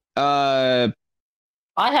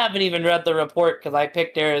 I haven't even read the report because I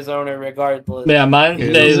picked Arizona regardless. Yeah, mine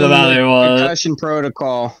stays about there was. Concussion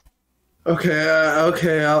protocol.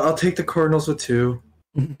 Okay, I'll take the Cardinals with 2.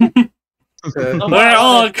 Okay. We're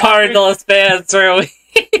all Cardinals fans, really.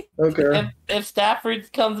 Okay. If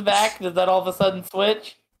Stafford comes back, does that all of a sudden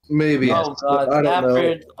switch? Maybe. Oh God, I don't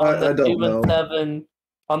Stafford know. on the I don't 2-7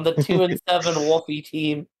 on the 2-7 Wolfie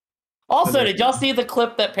team. Also, did y'all see the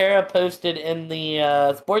clip that Para posted in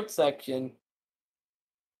the sports section?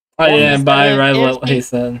 Oh yeah, by right what he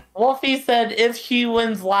said. Wolfie said if she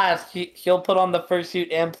wins last, she'll put on the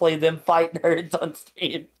fursuit and play them fight nerds on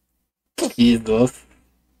stream. Jesus.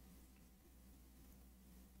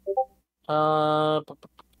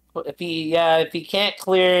 If he can't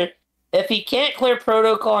clear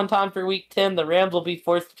protocol in time for week 10, the Rams will be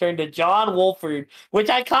forced to turn to John Wolford, which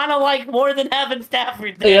I kind of like more than having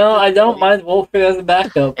Stafford there. You know, I don't mind Wolford as a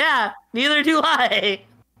backup. Yeah, neither do I.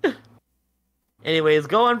 Anyways,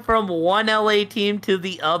 going from one LA team to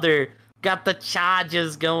the other, got the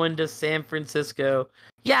Chargers going to San Francisco.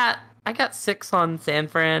 Yeah, I got 6 on San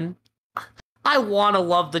Fran. I want to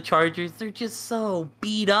love the Chargers. They're just so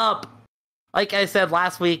beat up. Like I said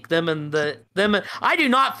last week, I do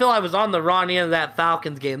not feel I was on the wrong end of that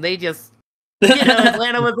Falcons game. They just,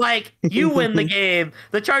 Atlanta was like, you win the game.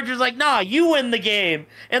 The Chargers like, nah, you win the game.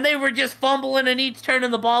 And they were just fumbling and each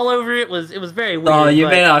turning the ball over. It was very weird. Oh, you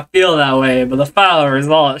may not feel that way, but the final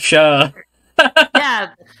result show. Yeah,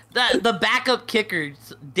 the backup kicker,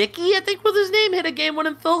 Dickey, I think was his name, hit a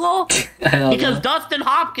game-winning field goal. Because Dustin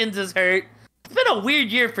Hopkins is hurt. It's been a weird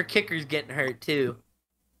year for kickers getting hurt, too.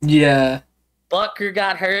 Yeah. Butker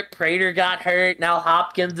got hurt, Prater got hurt, now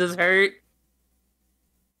Hopkins is hurt.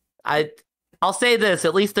 I'll say this,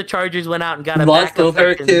 at least the Chargers went out and got a Lutz backup was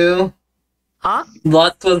hurt kicker. too. Huh?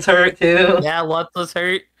 Lutz was hurt too. Yeah, Lutz was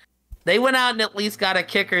hurt. They went out and at least got a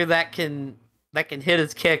kicker that can hit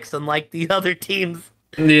his kicks, unlike the other teams.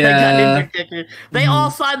 Yeah. They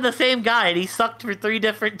all signed the same guy, and he sucked for 3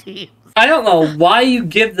 different teams. I don't know why you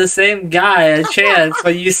give the same guy a chance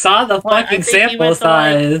when you saw the fucking sample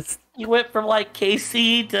size. He went from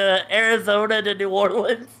KC to Arizona to New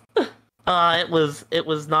Orleans. It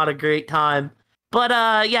was not a great time. But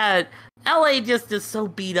yeah, LA just is so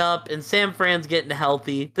beat up, and San Fran's getting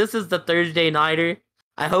healthy. This is the Thursday nighter.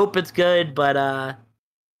 I hope it's good, but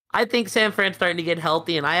I think San Fran's starting to get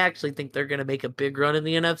healthy, and I actually think they're going to make a big run in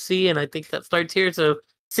the NFC, and I think that starts here. So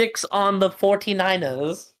 6 on the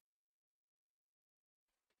 49ers.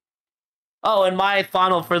 Oh, and my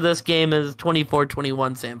final for this game is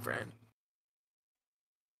 24-21 San Fran.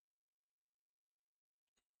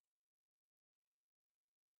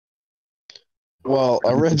 Well,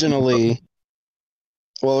 originally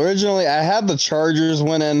I had the Chargers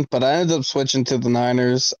winning, but I ended up switching to the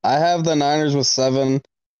Niners. I have the Niners with 7.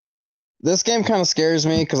 This game kind of scares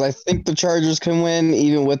me because I think the Chargers can win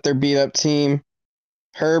even with their beat-up team.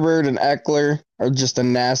 Herbert and Eckler are just a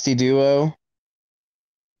nasty duo.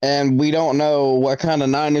 And we don't know what kind of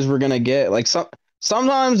Niners we're going to get.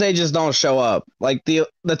 Sometimes they just don't show up. Like the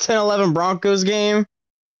 10-11 Broncos game.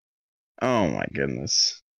 Oh my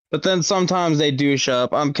goodness. But then sometimes they do show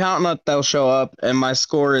up. I'm counting that they'll show up, and my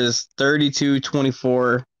score is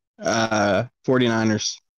 32-24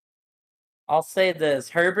 49ers. I'll say this.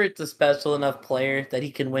 Herbert's a special enough player that he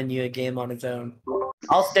can win you a game on his own.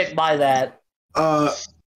 I'll stick by that.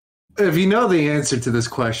 If you know the answer to this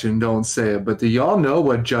question, don't say it. But do y'all know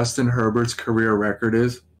what Justin Herbert's career record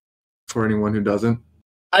is? For anyone who doesn't.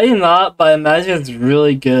 I do not, but I imagine it's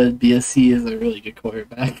really good. BSC is a really good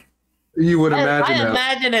quarterback. You would imagine that. I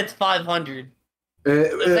imagine it's 500.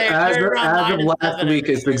 As of last week,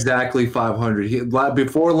 it's exactly 500.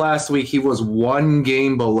 Before last week, he was 1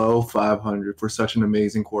 game below 500 for such an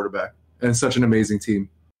amazing quarterback and such an amazing team.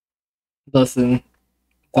 Listen.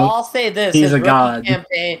 Well, I'll say this. He's a god.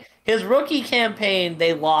 His rookie campaign,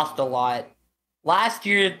 they lost a lot. Last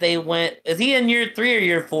year, they went... Is he in year 3 or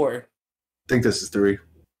year 4? I think this is 3.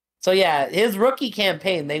 So, yeah, his rookie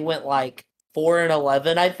campaign, they went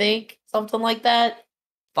 4-11, I think. Something like that.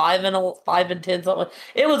 5-10, something.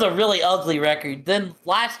 It was a really ugly record. Then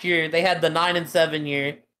last year, they had the 9-7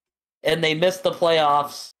 year, and they missed the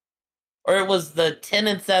playoffs. Or it was the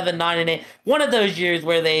 10-7, 9-8. One of those years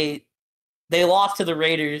where they lost to the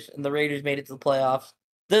Raiders, and the Raiders made it to the playoffs.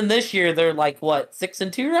 Then this year, they're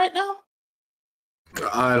 6-2 right now?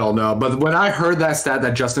 I don't know. But when I heard that stat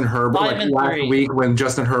that Justin Herbert, last week when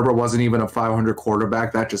Justin Herbert wasn't even a 500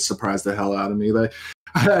 quarterback, that just surprised the hell out of me.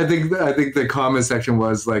 I think the comment section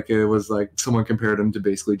was it was someone compared him to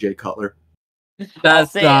basically Jay Cutler.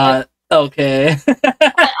 That's not okay.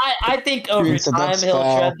 I think over time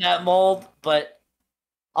he'll tread that mold, but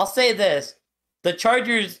I'll say this. the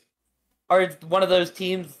Chargers are one of those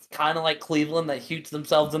teams, kind of like Cleveland, that shoots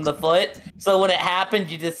themselves in the foot. So when it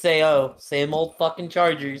happens, you just say, "Oh, same old fucking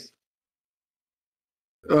Chargers."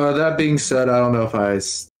 That being said, I don't know if I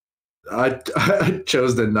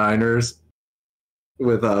chose the Niners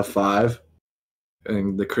with 5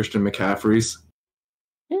 and the Christian McCaffreys.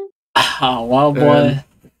 Oh, wow, boy.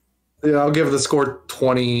 Yeah, I'll give the score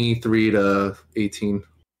 23-18.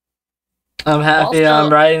 I'm happy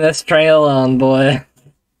I'm riding this train alone, boy.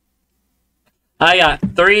 I got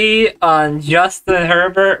 3 on Justin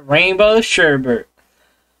Herbert, Rainbow Sherbert.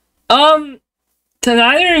 The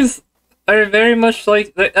Niners are very much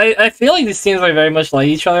like... I feel like these teams are very much like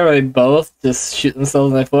each other, where they both just shoot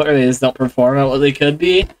themselves in the foot, or they just don't perform at what they could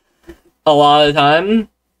be a lot of the time.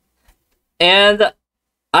 And,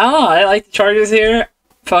 I don't know, I like the Chargers here.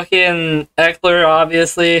 Fucking Eckler,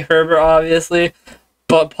 obviously. Herbert, obviously.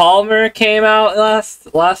 But Palmer came out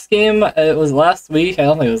last game. It was last week. I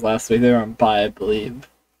don't think it was last week. They were on bye, I believe.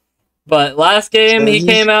 But last game, he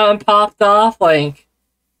came out and popped off. Like,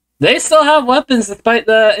 they still have weapons despite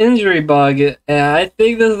the injury bug. And I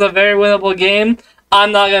think this is a very winnable game.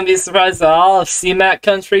 I'm not going to be surprised at all if C-Mac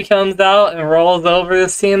Country comes out and rolls over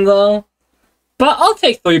this team, though. But I'll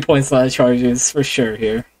take 3 points on the Chargers for sure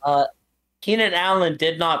here. Keenan Allen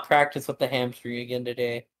did not practice with the hamstring again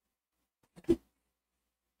today.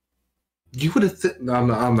 You would have. No, I'm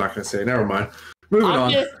not going to say. Never mind. Moving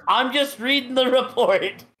on. I'm just reading the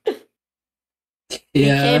report. He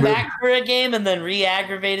Yeah. came back for a game and then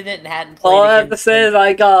re-aggravated it and hadn't played. All I have to say is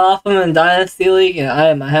I got off him in Dynasty League, and I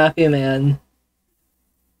am a happy man.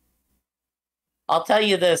 I'll tell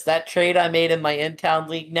you this: that trade I made in my in-town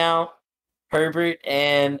league now, Herbert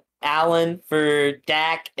and Allen for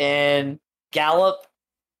Dak and Gallup,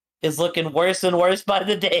 is looking worse and worse by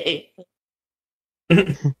the day.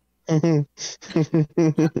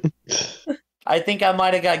 I think I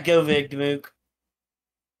might have got Govig, Mook.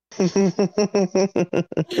 That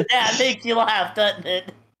makes you laugh, doesn't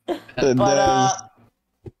it?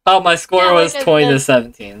 My score was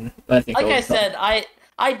 20-17. I think. Like I said, I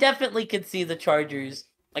definitely could see the Chargers.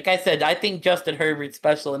 Like I said, I think Justin Herbert's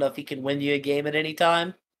special enough he can win you a game at any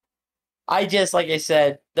time. Like I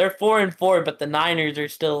said, they're 4-4, but the Niners are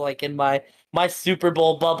still like in my Super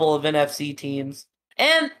Bowl bubble of NFC teams.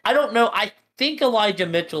 And I don't know, I think Elijah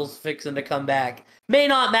Mitchell's fixing to come back. May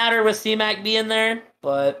not matter with C-Mac being there,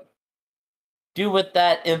 but do with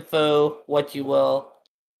that info what you will.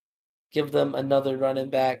 Give them another running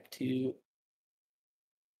back to,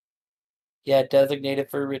 designated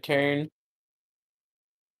for return.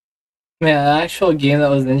 Man, the actual game that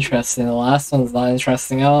was interesting, the last one's not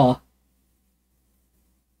interesting at all.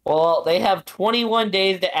 Well, they have 21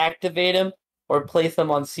 days to activate him or place him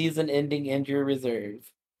on season-ending injury reserve.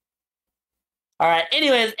 All right,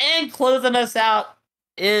 anyways, and closing us out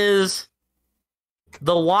is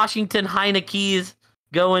the Washington Heineke's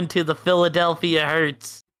going to the Philadelphia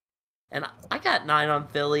Hurts. And I got 9 on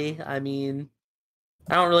Philly. I mean,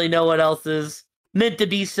 I don't really know what else is meant to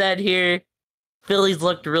be said here. Philly's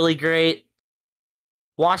looked really great.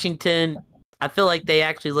 Washington, I feel like they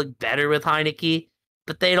actually look better with Heineke,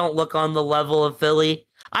 but they don't look on the level of Philly.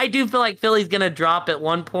 I do feel like Philly's going to drop at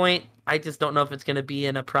one point. I just don't know if it's going to be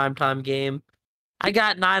in a primetime game. I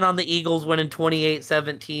got 9 on the Eagles winning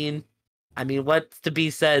 28-17. I mean, what's to be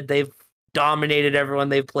said? They've dominated everyone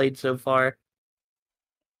they've played so far.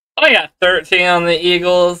 I got 13 on the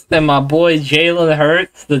Eagles, and my boy Jalen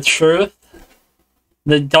Hurts, the truth.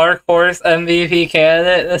 The dark horse MVP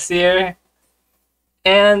candidate this year.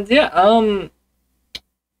 And yeah,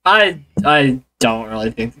 I don't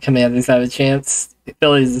really think the Commanders have a chance.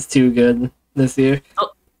 Phillies is too good this year. Oh.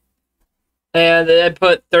 And I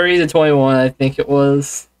put 30-21, I think it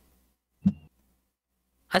was.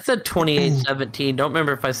 I said 28-17. Don't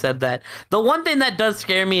remember if I said that. The one thing that does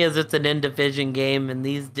scare me is it's an in-division game, and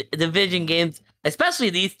these division games, especially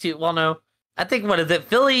these two, well, no, I think, what is it,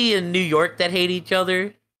 Philly and New York that hate each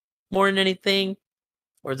other more than anything?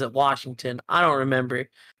 Or is it Washington? I don't remember.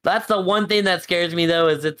 That's the one thing that scares me, though,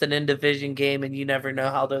 is it's an in-division game, and you never know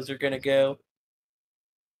how those are going to go.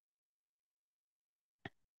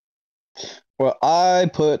 Well,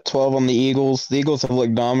 I put 12 on the Eagles. The Eagles have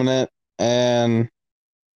looked dominant, and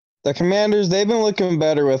the Commanders, they've been looking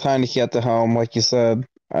better with Heineke at the helm, like you said.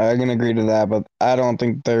 I can agree to that, but I don't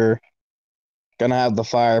think they're going to have the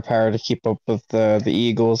firepower to keep up with the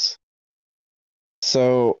Eagles.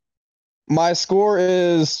 So my score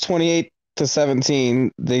is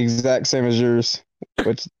 28-17, the exact same as yours.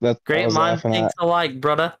 Which that's great minds think alike,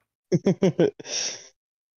 brother.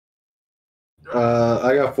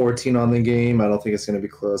 I got 14 on the game. I don't think it's going to be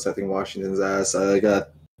close. I think Washington's ass. I got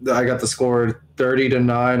I got the score 30-9.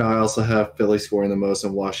 I also have Philly scoring the most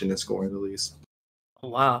and Washington scoring the least.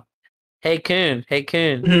 Wow. Hey, Coon.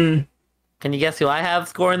 Hmm. Can you guess who I have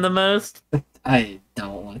scoring the most? I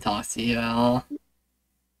don't want to talk to you, Al.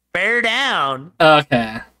 Bear down.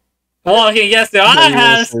 Okay. Well, okay, guess who I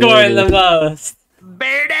have scoring the most?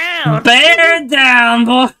 Bear down. Bear down,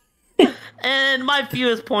 boy. And my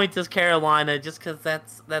fewest points is Carolina, just because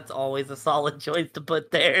that's always a solid choice to put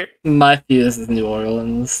there. My fewest is New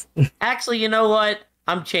Orleans. Actually, you know what?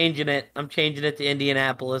 I'm changing it. I'm changing it to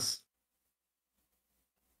Indianapolis.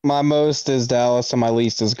 My most is Dallas, and my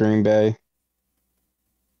least is Green Bay.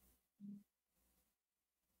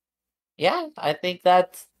 Yeah, I think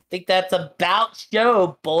that's about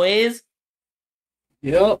show, boys.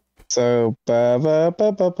 Yep. So,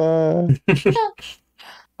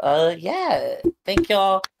 yeah. Thank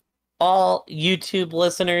y'all, all YouTube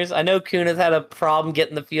listeners. I know Kuhn has had a problem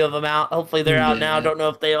getting the few of them out. Hopefully they're out now. I don't know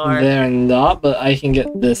if they are. They're not, but I can get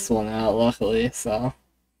this one out, luckily, so.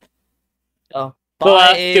 Oh, the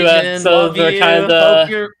last Asian. two episodes are kind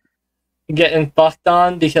of getting fucked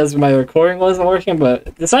on because my recording wasn't working,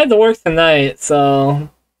 but decided to work tonight, so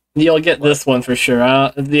you'll get this one for sure.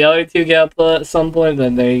 If the other two get uploaded at some point,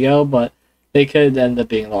 then there you go, but they could end up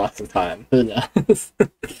being lots of time. Who knows?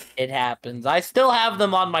 It happens. I still have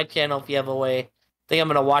them on my channel if you have a way. I think I'm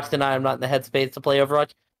going to watch tonight. I'm not in the headspace to play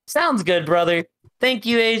Overwatch. Sounds good, brother. Thank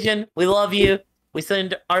you, Asian. We love you. We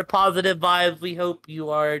send our positive vibes. We hope you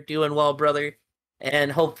are doing well, brother.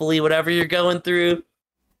 And hopefully whatever you're going through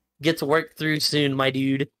gets worked through soon, my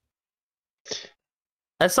dude.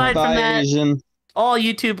 Aside from that, Asian. all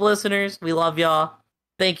YouTube listeners, we love y'all.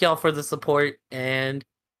 Thank y'all for the support. And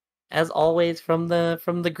as always, from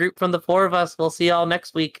the group, from the four of us, we'll see y'all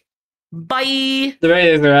next week. Bye! The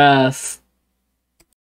Raiders are ass.